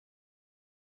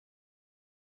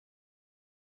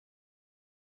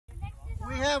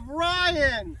have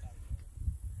Ryan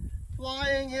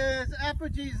flying his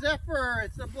Apogee Zephyr.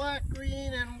 It's a black,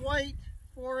 green, and white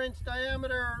 4-inch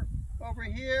diameter over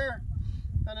here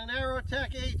on an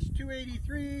Aerotech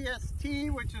H283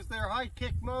 ST, which is their high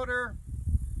kick motor.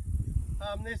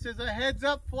 This is a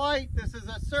heads-up flight, this is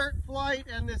a cert flight,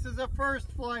 and this is a first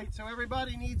flight, so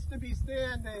everybody needs to be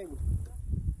standing.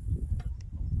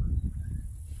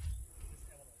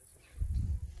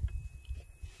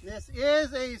 This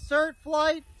is a cert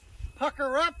flight.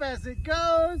 Pucker up as it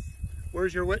goes.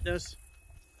 Where's your witness?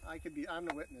 I'm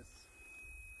the witness.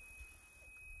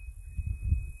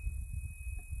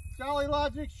 Jolly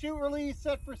Logic shoot release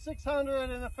set for 600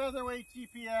 and a featherweight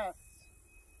GPS.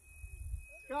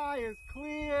 Sky is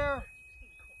clear.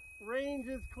 Range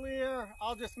is clear.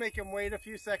 I'll just make him wait a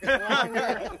few seconds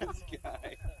longer. This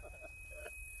guy.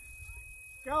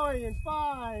 Going in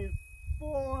 5,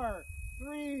 4,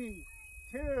 3,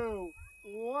 2,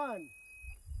 1.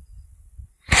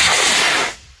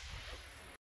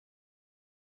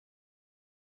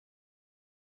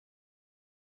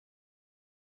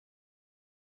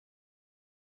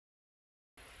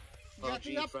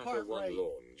 Apogee Zephyr 1 right.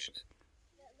 launched.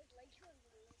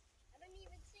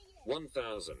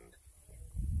 1000.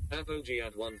 Apogee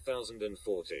at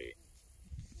 1040.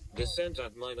 Descent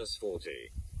at -40.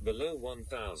 Below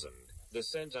 1000.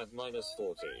 Descent at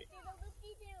 -40.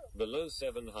 Below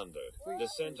 700.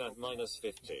 Descent at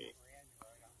 -50.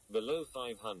 Below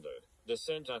 500.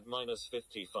 Descent at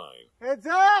 -55. Heads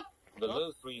up!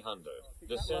 Below 300.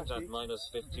 Descent at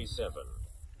 -57.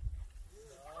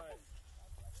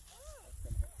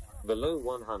 Below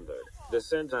 100.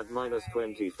 Descent at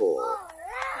 -24.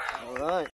 All right.